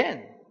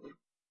again.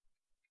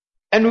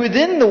 And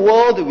within the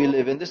world that we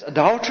live in, this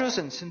adulterous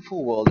and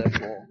sinful world,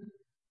 therefore,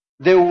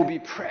 there will be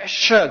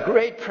pressure,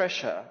 great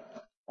pressure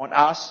on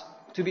us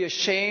to be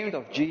ashamed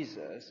of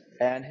Jesus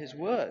and His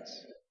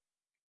words.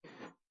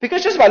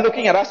 Because just by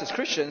looking at us as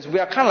Christians, we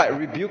are kind of like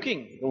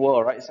rebuking the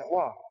world, right? It's like,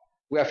 wow,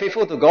 we are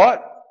faithful to God.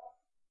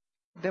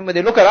 Then when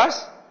they look at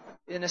us,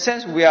 in a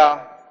sense, we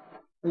are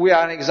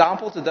an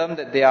example to them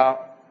that they are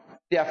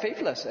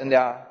faithless and they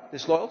are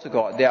disloyal to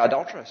God. They are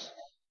adulterous.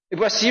 If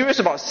we are serious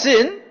about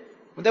sin,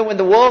 But then when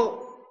the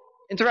world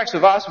interacts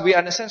with us, we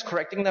are in a sense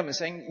correcting them and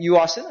saying, you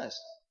are sinners.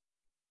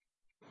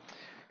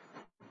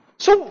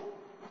 So,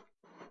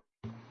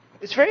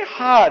 it's very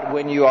hard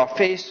when you are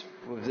faced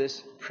with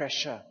this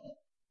pressure.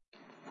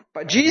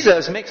 But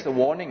Jesus makes the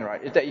warning,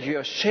 right? Is that if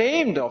you're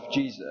ashamed of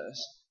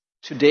Jesus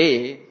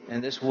today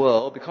in this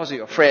world because of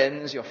your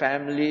friends, your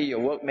family, your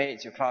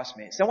workmates, your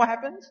classmates, then what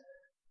happens?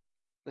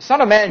 The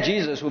Son of Man,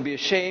 Jesus, will be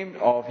ashamed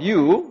of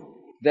you,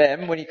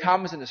 them, when He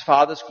comes in His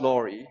Father's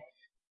glory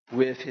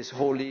with His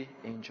holy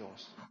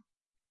angels.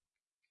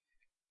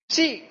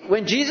 See,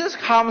 when Jesus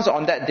comes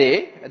on that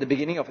day, at the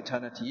beginning of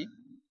eternity,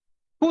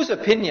 whose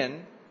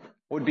opinion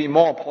would be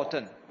more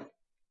important?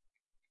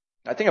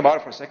 Now think about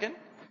it for a second.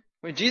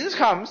 When Jesus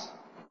comes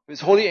with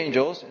His holy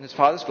angels in His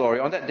Father's glory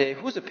on that day,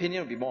 whose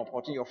opinion would be more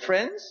important? Your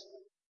friends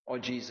or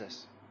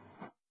Jesus?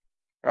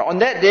 Right, on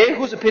that day,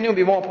 whose opinion would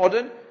be more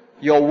important?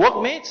 Your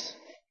workmates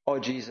or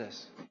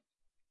Jesus?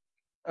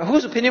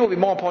 Whose opinion would be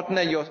more important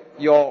than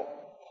your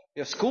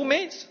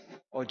schoolmates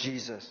or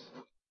Jesus?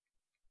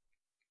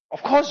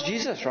 Of course,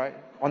 Jesus, right?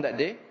 On that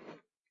day.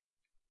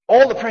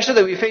 All the pressure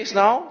that we face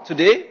now,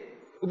 today,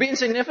 will be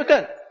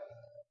insignificant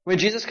when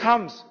Jesus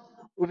comes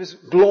with His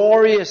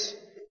glorious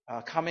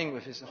coming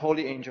with His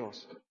holy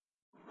angels.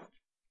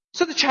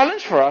 So the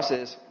challenge for us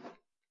is,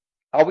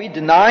 are we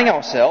denying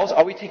ourselves?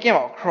 Are we taking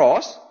our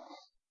cross?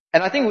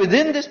 And I think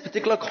within this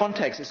particular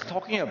context, it's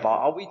talking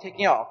about, are we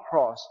taking our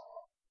cross?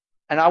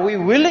 And are we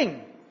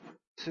willing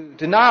to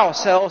deny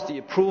ourselves the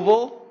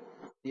approval,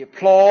 the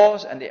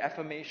applause, and the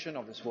affirmation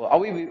of this world?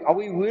 Are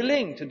we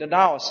willing to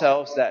deny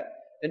ourselves that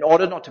in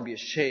order not to be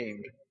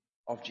ashamed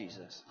of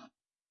Jesus?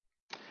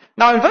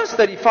 Now in verse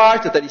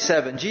 35 to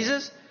 37,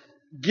 Jesus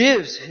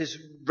gives His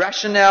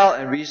rationale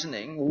and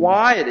reasoning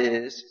why it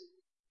is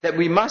that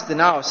we must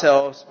deny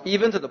ourselves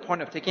even to the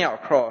point of taking our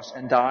cross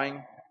and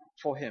dying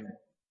for Him.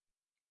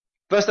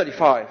 Verse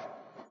 35.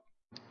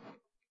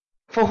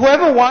 For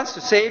whoever wants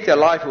to save their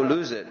life will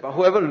lose it, but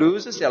whoever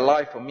loses their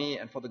life for me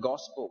and for the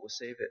gospel will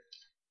save it.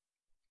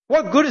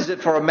 What good is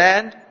it for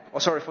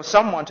for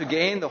someone to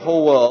gain the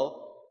whole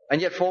world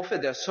and yet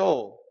forfeit their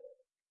soul?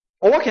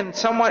 Or what can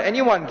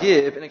anyone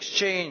give in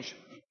exchange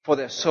for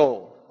their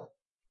soul?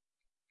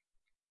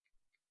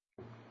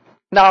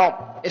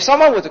 Now, if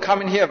someone were to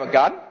come in here with a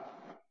gun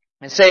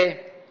and say,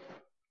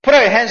 put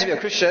out your hands if you're a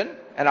Christian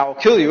and I will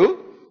kill you,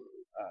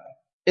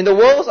 in the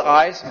world's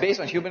eyes, based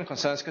on human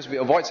concerns, because we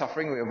avoid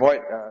suffering, we avoid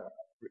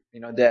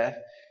death,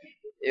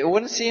 it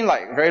wouldn't seem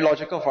like very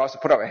logical for us to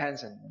put out our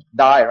hands and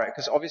die, right?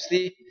 Because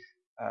obviously,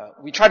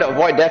 we try to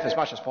avoid death as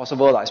much as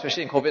possible,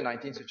 especially in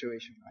COVID-19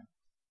 situation,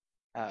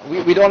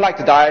 right? We don't like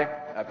to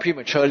die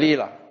prematurely.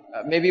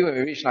 Maybe when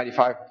we reach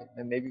 95,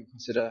 then maybe we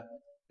consider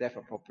death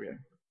appropriate.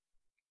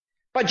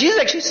 But Jesus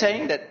is actually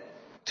saying that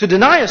to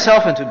deny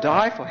yourself and to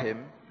die for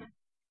Him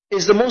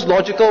is the most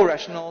logical,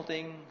 rational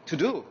thing to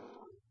do.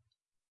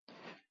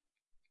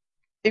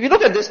 If you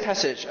look at this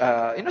passage,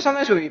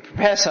 sometimes when we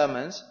prepare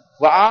sermons,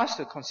 we're asked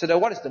to consider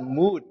what is the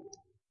mood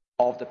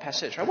of the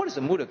passage, right? What is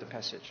the mood of the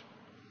passage?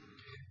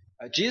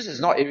 Jesus is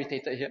not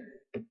irritated here.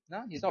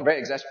 No, He's not very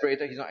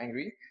exasperated. He's not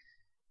angry.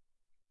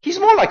 He's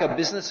more like a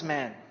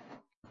businessman.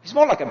 He's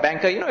more like a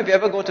banker. If you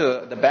ever go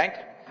to the bank,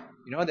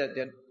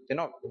 they're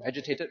not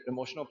agitated,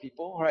 emotional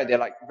people. All right, they're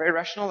like very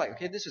rational. Like,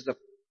 okay, this is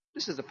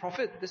the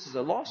profit, this is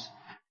the loss,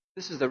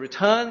 this is the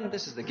return,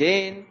 this is the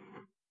gain.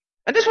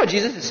 And this is what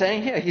Jesus is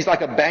saying here. He's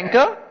like a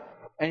banker,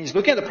 and He's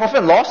looking at the profit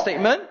and loss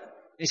statement. And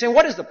He's saying,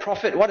 what is the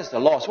profit? What is the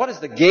loss? What is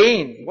the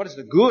gain? What is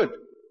the good?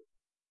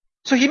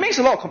 So He makes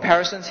a lot of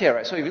comparisons here,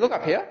 right? So if you look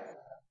up here,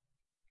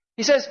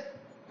 He says,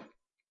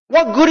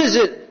 what good is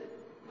it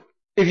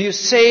if you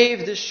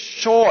save this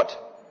short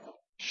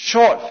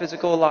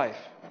physical life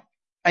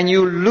and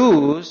you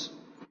lose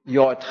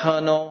your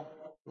eternal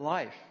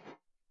life?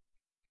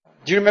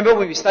 Do you remember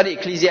when we studied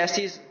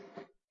Ecclesiastes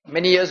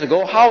many years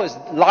ago? How is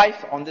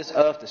life on this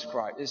earth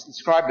described? It's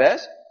described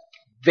as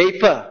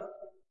vapor,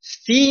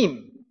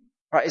 steam.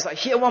 Right? It's like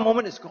here one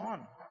moment it's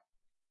gone.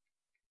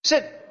 He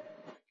said,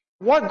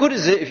 what good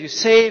is it if you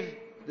save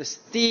the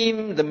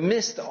steam, the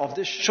mist of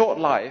this short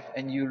life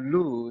and you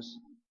lose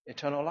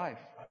eternal life?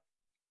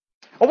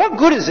 Or what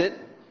good is it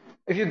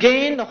if you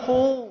gain the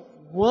whole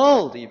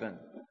world even,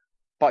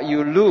 but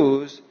you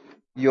lose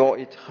your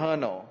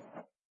eternal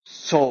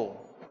soul?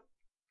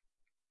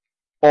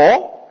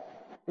 Or,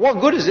 what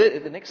good is it,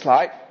 in the next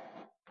slide,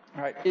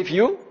 right, if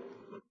you,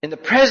 in the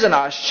present,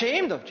 are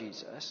ashamed of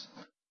Jesus,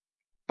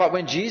 but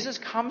when Jesus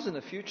comes in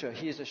the future,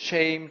 He is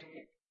ashamed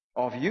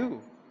of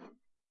you?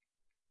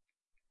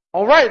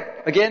 Alright,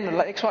 again,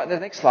 the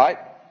next slide.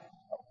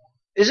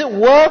 Is it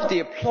worth the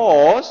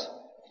applause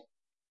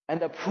and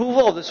the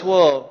approval of this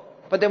world,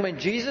 but then when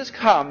Jesus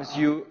comes,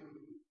 you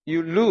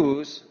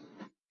lose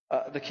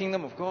the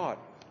kingdom of God?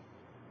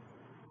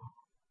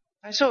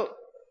 And so,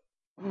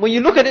 when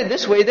you look at it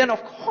this way, then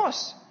of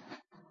course,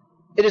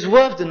 it is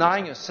worth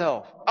denying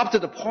yourself up to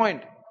the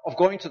point of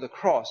going to the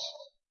cross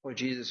for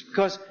Jesus,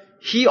 because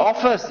He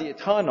offers the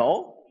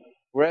eternal,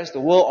 whereas the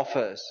world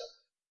offers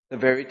the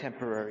very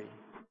temporary.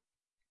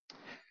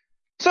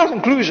 So in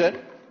conclusion,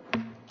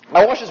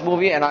 I watched this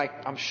movie and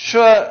I'm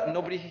sure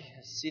nobody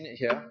has seen it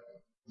here.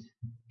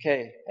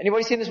 Okay.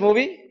 Anybody seen this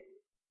movie?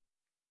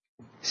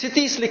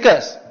 City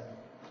Slickers.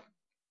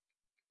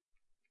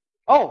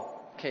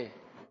 Oh, okay.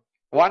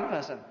 One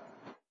person.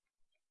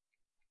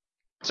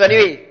 So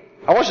anyway,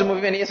 I watched a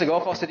movie many years ago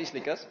called City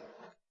Slickers.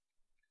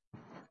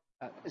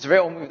 It's a very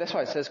old movie, that's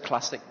why it says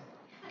classic.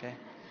 Okay.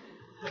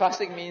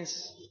 Classic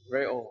means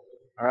very old.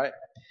 Alright.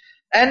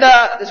 And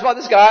it's about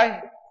this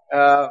guy.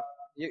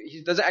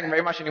 He doesn't act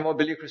very much anymore,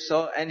 Billy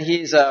Crystal, and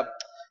he's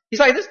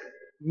like this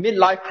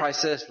midlife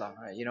crisis,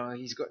 right? You know,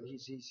 he's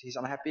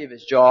unhappy with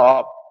his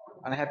job,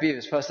 unhappy with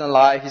his personal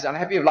life, he's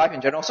unhappy with life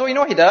in general. So you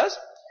know what he does?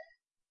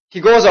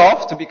 He goes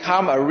off to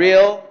become a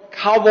real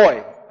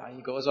cowboy.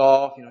 He goes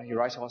off, you know, he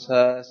rides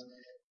horses,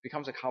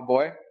 becomes a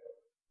cowboy.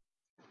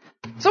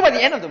 So by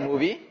the end of the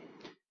movie,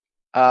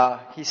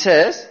 he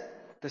says,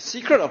 the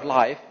secret of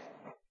life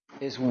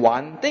is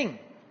one thing.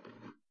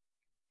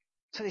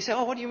 So they say,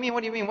 oh, what do you mean?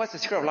 What do you mean? What's the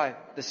secret of life?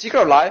 The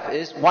secret of life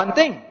is one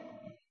thing.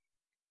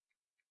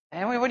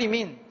 And what do you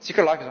mean?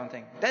 Secret of life is one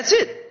thing. That's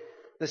it.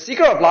 The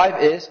secret of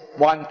life is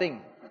one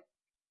thing.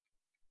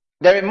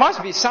 There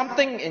must be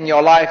something in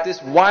your life,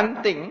 this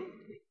one thing,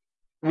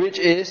 which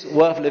is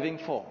worth living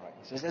for.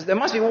 Right? So there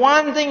must be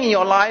one thing in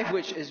your life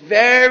which is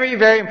very,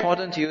 very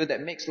important to you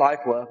that makes life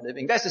worth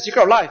living. That's the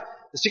secret of life.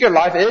 The secret of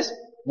life is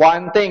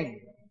one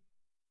thing.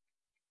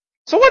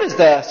 So what is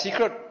the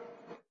secret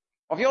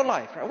of your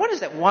life? Right? What is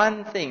that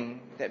one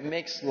thing that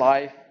makes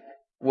life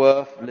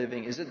worth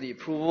living? Is it the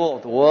approval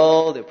of the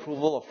world, the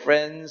approval of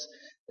friends?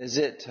 Is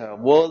it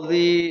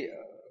worldly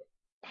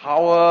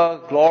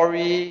power,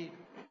 glory,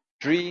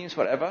 dreams,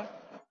 whatever?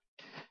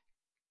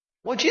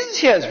 Well, Jesus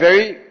here is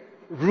very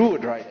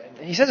rude, right?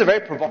 He says a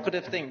very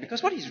provocative thing,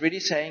 because what he's really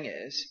saying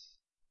is,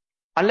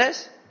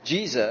 unless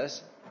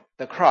Jesus,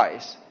 the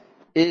Christ,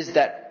 is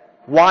that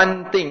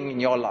one thing in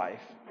your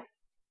life,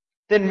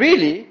 then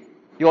really,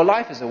 your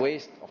life is a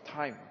waste of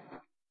time.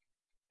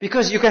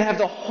 Because you can have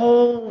the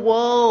whole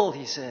world,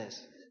 he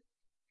says.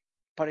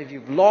 But if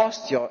you've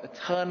lost your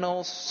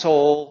eternal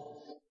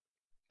soul,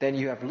 then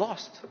you have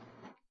lost.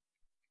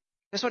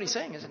 That's what he's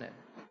saying, isn't it?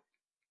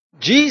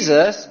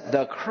 Jesus,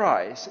 the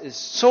Christ, is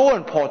so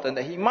important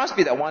that he must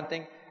be that one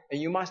thing, and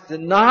you must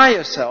deny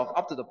yourself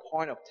up to the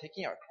point of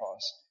taking your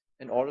cross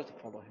in order to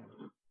follow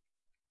him.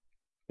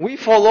 We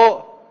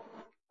follow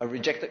a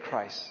rejected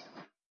Christ.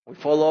 We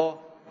follow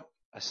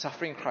a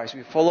suffering Christ.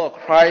 We follow a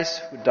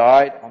Christ who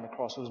died on the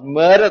cross, who was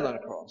murdered on the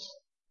cross.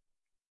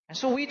 And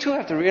so we too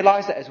have to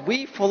realize that as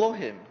we follow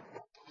him,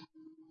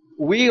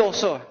 we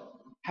also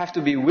have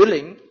to be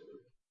willing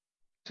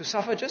to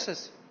suffer just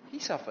as he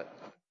suffered.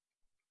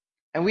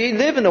 And we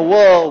live in a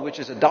world which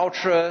is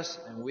adulterous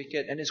and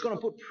wicked, and it's going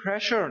to put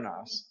pressure on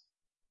us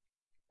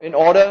in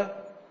order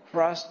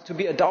for us to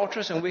be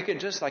adulterous and wicked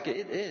just like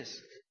it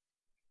is.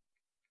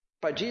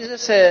 But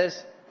Jesus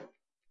says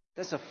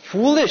that's a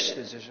foolish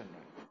decision.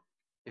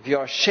 If you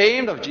are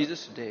ashamed of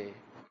Jesus today,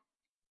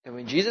 then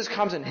when Jesus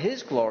comes in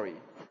his glory,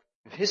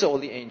 with his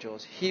holy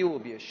angels, he will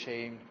be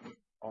ashamed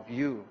of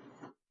you.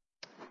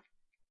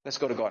 Let's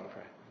go to God in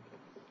prayer.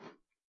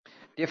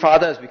 Dear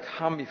Father, as we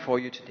come before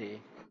you today,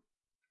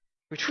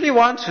 we truly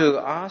want to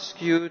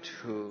ask you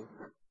to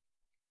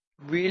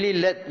really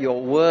let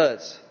your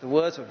words, the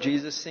words of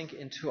Jesus, sink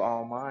into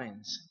our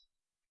minds.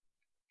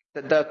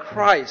 That the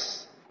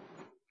Christ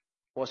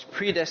was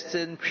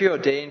predestined,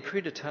 preordained,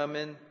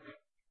 predetermined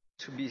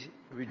to be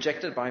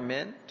rejected by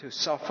men, to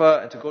suffer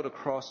and to go to the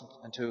cross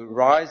and to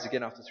rise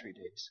again after 3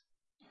 days.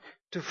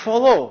 To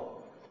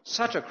follow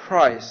such a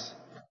Christ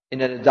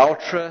in an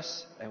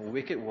adulterous and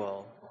wicked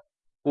world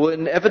will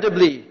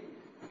inevitably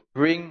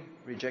bring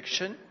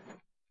rejection,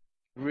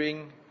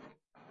 bring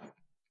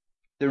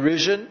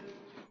derision,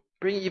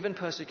 bring even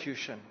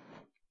persecution.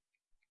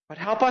 But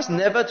help us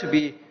never to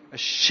be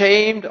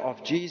ashamed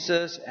of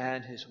Jesus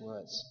and his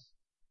words.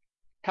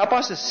 Help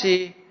us to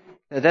see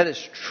that that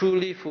is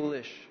truly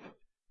foolish.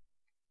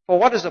 For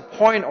what is the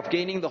point of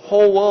gaining the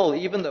whole world,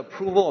 even the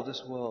approval of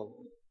this world,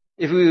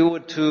 if we were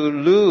to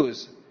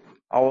lose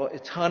our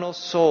eternal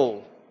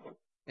soul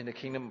in the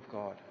kingdom of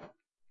God?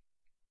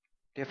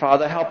 Dear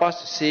Father, help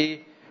us to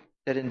see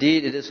that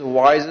indeed it is the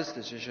wisest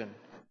decision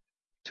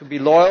to be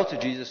loyal to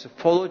Jesus, to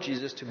follow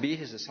Jesus, to be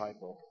his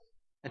disciple,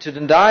 and to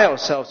deny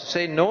ourselves, to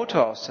say no to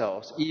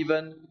ourselves,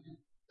 even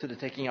to the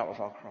taking up of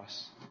our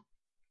cross.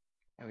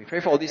 And we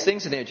pray for all these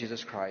things in the name of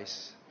Jesus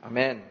Christ.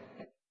 Amen.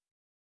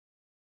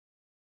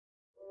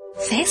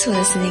 Thanks for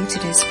listening to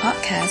this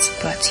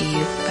podcast brought to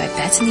you by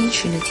Bethany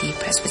Trinity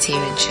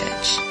Presbyterian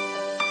Church.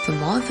 For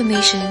more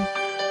information,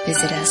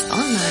 visit us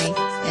online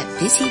at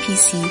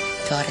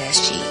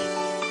busypc.sg.